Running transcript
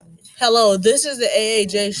Hello, this is the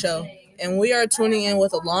AAJ show, and we are tuning in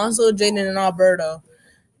with Alonzo, Jaden, and Alberto.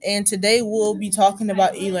 And today we'll be talking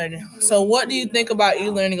about e-learning. So, what do you think about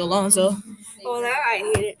e-learning, Alonzo? Oh, that I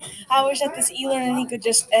hate it. I wish that this e-learning could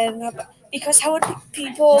just end up because how would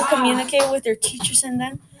people communicate with their teachers and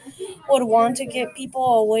then would want to get people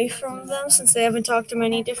away from them since they haven't talked to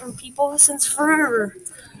many different people since forever.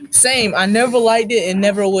 Same. I never liked it and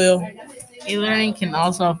never will. E-learning can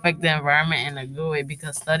also affect the environment in a good way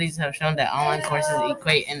because studies have shown that online courses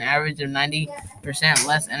equate an average of 90%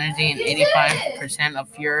 less energy and 85% of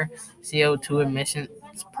fewer CO2 emissions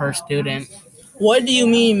per student. What do you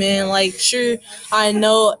mean, man? Like, sure, I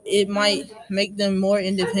know it might make them more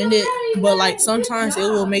independent, but like sometimes it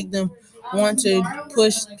will make them want to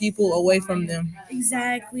push people away from them.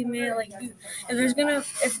 Exactly, man. Like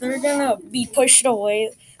if they're gonna be pushed away,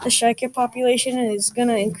 the striker population is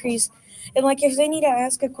gonna increase. And like if they need to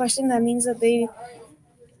ask a question, that means that the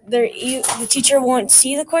teacher won't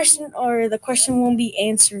see the question or the question won't be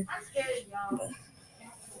answered.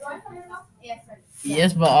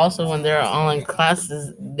 Yes, but also when there are online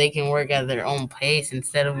classes, they can work at their own pace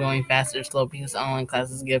instead of going fast or slow because online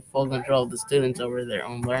classes give full control of the students over their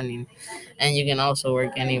own learning, and you can also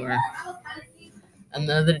work anywhere.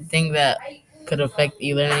 Another thing that could affect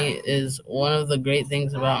e-learning is one of the great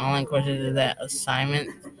things about online courses is that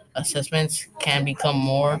assessments can become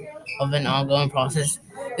more of an ongoing process.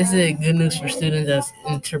 This is good news for students as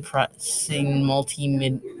interpreting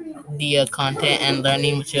multimedia content and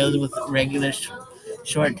learning materials with regular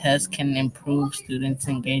short tests can improve students'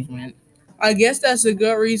 engagement. I guess that's a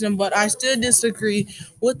good reason, but I still disagree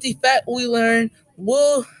with the fact we learn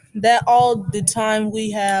will that all the time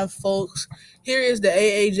we have, folks. Here is the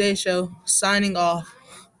AAJ show signing off.